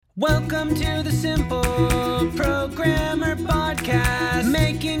Welcome to the Simple Programmer Podcast,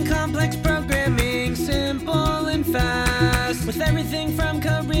 making complex programming simple and fast, with everything from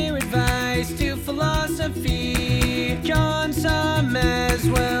career advice to philosophy. John Summers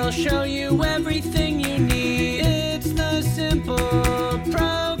will show you everything you need. It's the Simple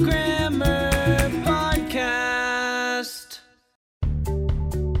Programmer Podcast.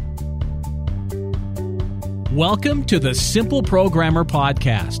 Welcome to the Simple Programmer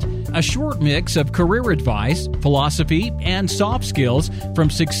Podcast, a short mix of career advice, philosophy, and soft skills from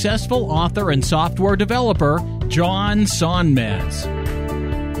successful author and software developer John Sonmez.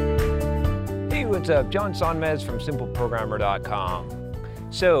 Hey, what's up? John Sonmez from SimpleProgrammer.com.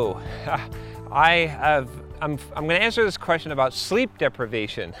 So, I'm going to answer this question about sleep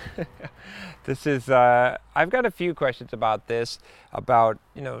deprivation. I've got a few questions about this, about,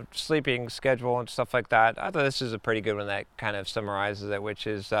 sleeping schedule and stuff like that. I thought this is a pretty good one that kind of summarizes it, which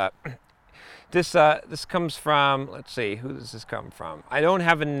is, this comes from, let's see, who does this come from? I don't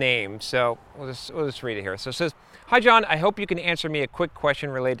have a name, so we'll just read it here. So it says, "Hi John, I hope you can answer me a quick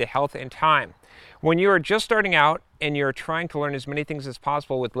question related to health and time. When you are just starting out and you're trying to learn as many things as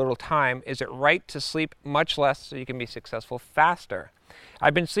possible with little time, is it right to sleep much less so you can be successful faster?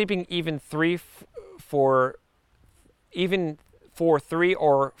 I've been sleeping even for 3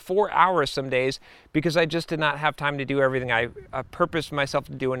 or 4 hours some days because I just did not have time to do everything I purposed myself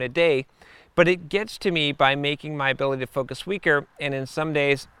to do in a day, but it gets to me by making my ability to focus weaker, and in some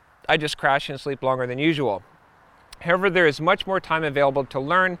days I just crash and sleep longer than usual. However, there is much more time available to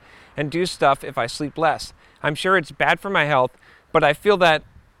learn and do stuff if I sleep less. I'm sure it's bad for my health, but I feel that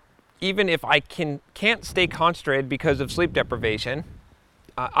even if I can't stay concentrated because of sleep deprivation,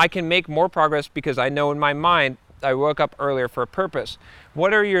 I can make more progress because I know in my mind I woke up earlier for a purpose.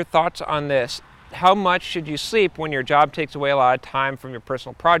 What are your thoughts on this? How much should you sleep when your job takes away a lot of time from your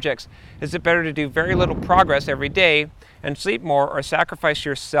personal projects? Is it better to do very little progress every day and sleep more, or sacrifice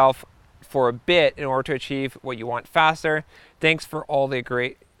yourself for a bit in order to achieve what you want faster? Thanks for all the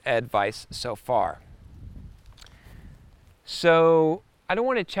great advice so far." So I don't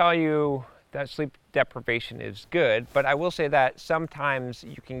want to tell you that sleep deprivation is good, but I will say that sometimes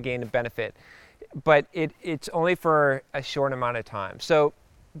you can gain a benefit, but it's only for a short amount of time. So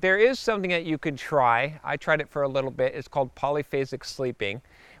there is something that you could try. I tried it for a little bit. It's called polyphasic sleeping,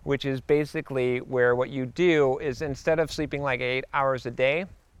 which is basically where what you do is, instead of sleeping like 8 hours a day,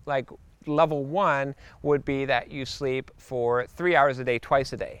 like level 1 would be that you sleep for 3 hours a day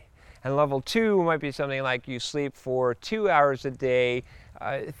twice a day. And level 2 might be something like you sleep for 2 hours a day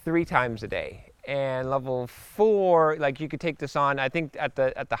 3 times a day. And level 4, like you could take this on, I think at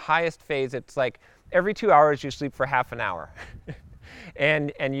the highest phase, it's like every 2 hours you sleep for half an hour.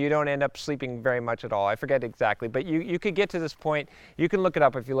 and you don't end up sleeping very much at all. I forget exactly, but you could get to this point. You can look it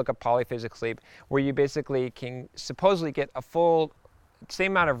up if you look up polyphasic sleep, where you basically can supposedly get a full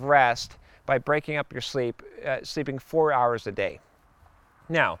same amount of rest by breaking up your sleep, sleeping 4 hours a day.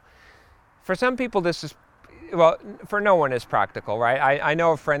 Now, for some people this is, well, for no one is practical, right? I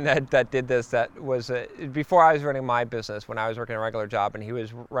know a friend that did this, that was, before I was running my business, when I was working a regular job, and he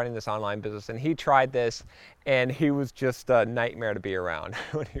was running this online business, and he tried this, and he was just a nightmare to be around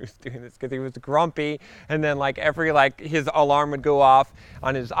when he was doing this, because he was grumpy, and then his alarm would go off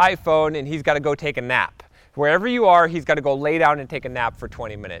on his iPhone, and he's got to go take a nap. Wherever you are, he's got to go lay down and take a nap for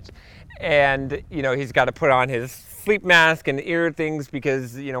 20 minutes. And, he's got to put on his sleep mask and ear things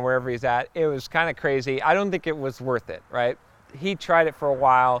because, wherever he's at. It was kind of crazy. I don't think it was worth it, right? He tried it for a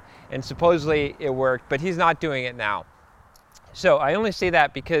while, and supposedly it worked, but he's not doing it now. So I only say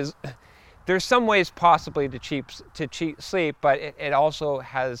that because there's some ways possibly to cheat sleep, but it also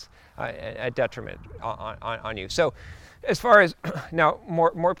has a detriment on you. So as far as, now,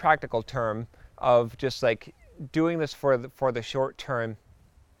 more practical term, of just like doing this for the short term,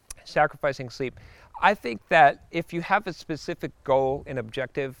 sacrificing sleep, I think that if you have a specific goal and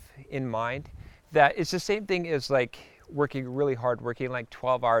objective in mind, that it's the same thing as like working really hard, working like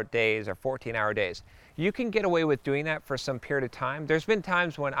 12-hour days or 14-hour days. You can get away with doing that for some period of time. There's been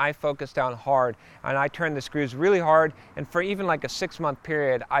times when I focused down hard and I turned the screws really hard, and for even like a 6-month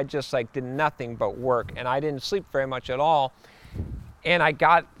period, I just like did nothing but work, and I didn't sleep very much at all. And I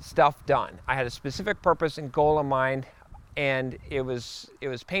got stuff done. I had a specific purpose and goal in mind, and it was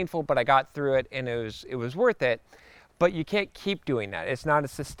painful, but I got through it, and it was worth it. But you can't keep doing that. It's not a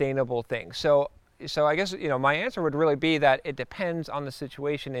sustainable thing. So I guess my answer would really be that it depends on the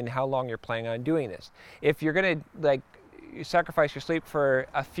situation and how long you're planning on doing this. If you're gonna you sacrifice your sleep for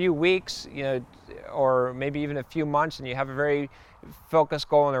a few weeks, or maybe even a few months, and you have a very focused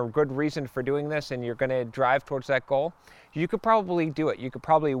goal and a good reason for doing this, and you're going to drive towards that goal, you could probably do it. You could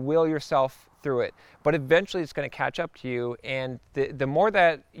probably will yourself through it, but eventually it's going to catch up to you. And the more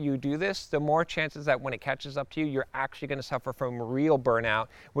that you do this, the more chances that when it catches up to you, you're actually going to suffer from real burnout,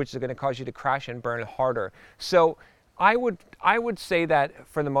 which is going to cause you to crash and burn harder. So I would say that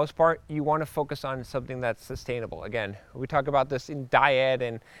for the most part, you want to focus on something that's sustainable. Again, we talk about this in diet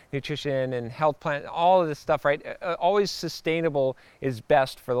and nutrition and health plan, all of this stuff, right? Always sustainable is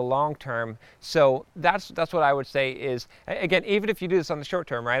best for the long term. So that's what I would say is, again, even if you do this on the short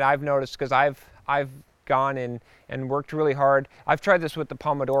term, right? I've noticed, because I've gone and worked really hard. I've tried this with the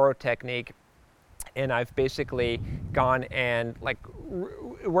Pomodoro technique. And I've basically gone and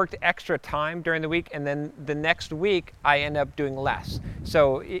worked extra time during the week, and then the next week I end up doing less.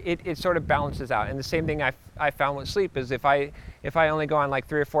 So it sort of balances out. And the same thing I found with sleep is if I only go on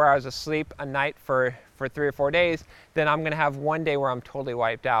 3 or 4 hours of sleep a night for 3 or 4 days, then I'm going to have one day where I'm totally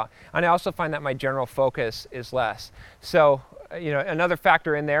wiped out. And I also find that my general focus is less. So another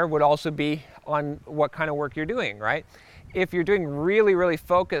factor in there would also be on what kind of work you're doing, right? If you're doing really, really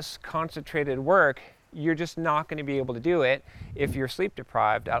focused, concentrated work, you're just not going to be able to do it if you're sleep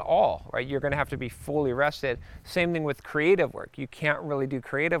deprived at all, right? You're going to have to be fully rested. Same thing with creative work. You can't really do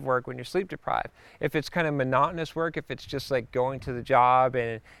creative work when you're sleep deprived. If it's kind of monotonous work, if it's just going to the job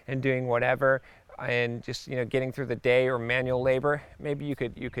and doing whatever, and just getting through the day, or manual labor, maybe you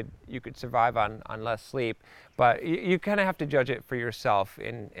could survive on less sleep. But you kind of have to judge it for yourself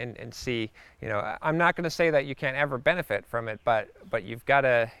and see. I'm not going to say that you can't ever benefit from it, but you've got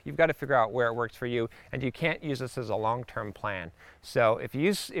to figure out where it works for you, and you can't use this as a long-term plan. So if you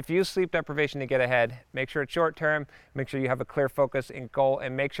use sleep deprivation to get ahead, make sure it's short-term, make sure you have a clear focus and goal,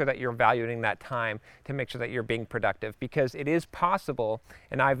 and make sure that you're valuing that time to make sure that you're being productive, because it is possible.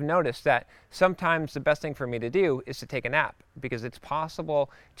 And I've noticed that sometimes the best thing for me to do is to take a nap, because it's possible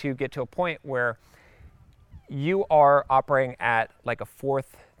to get to a point where you are operating at a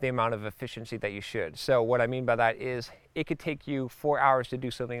fourth the amount of efficiency that you should. So what I mean by that is it could take you 4 hours to do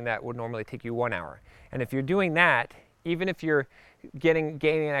something that would normally take you 1 hour. And if you're doing that, even if you're gaining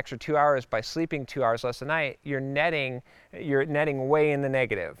an extra 2 hours by sleeping 2 hours less a night, you're netting way in the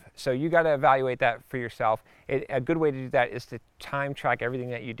negative. So you got to evaluate that for yourself. A good way to do that is to time track everything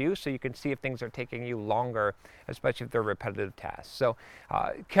that you do, so you can see if things are taking you longer, especially if they're repetitive tasks. So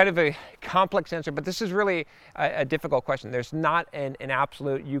kind of a complex answer, but this is really a difficult question. There's not an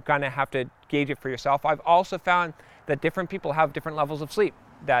absolute. You kind of have to gauge it for yourself. I've also found that different people have different levels of sleep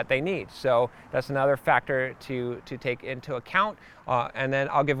that they need. So that's another factor to take into account. And then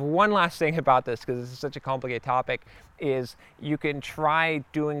I'll give one last thing about this, because this is such a complicated topic, is you can try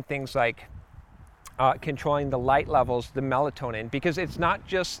doing things like controlling the light levels, the melatonin, because it's not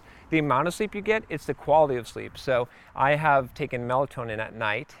just the amount of sleep you get, it's the quality of sleep. So I have taken melatonin at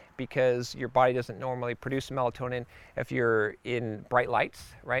night, because your body doesn't normally produce melatonin if you're in bright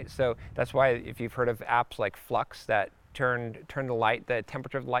lights, right? So that's why, if you've heard of apps like Flux that turn the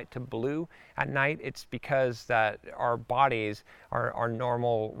temperature of the light to blue at night, it's because that our bodies, our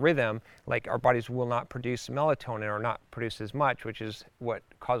normal rhythm, our bodies will not produce melatonin, or not produce as much, which is what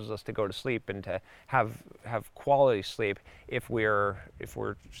causes us to go to sleep and to have quality sleep if we're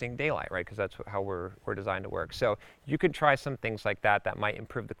seeing daylight, right? Because that's how we're designed to work. So you could try some things like that might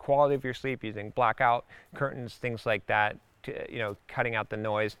improve the quality of your sleep, using blackout curtains, things like that. Cutting out the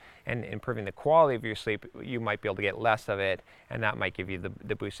noise and improving the quality of your sleep. You might be able to get less of it, and that might give you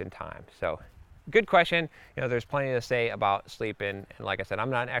the boost in time. So good question. There's plenty to say about sleep, and like I said, I'm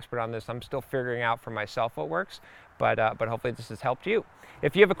not an expert on this. I'm still figuring out for myself what works, but hopefully this has helped you.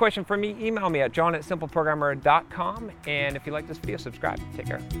 If you have a question for me, email me at john@simpleprogrammer.com, and if you like this video, subscribe. Take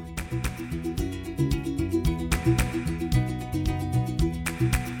care.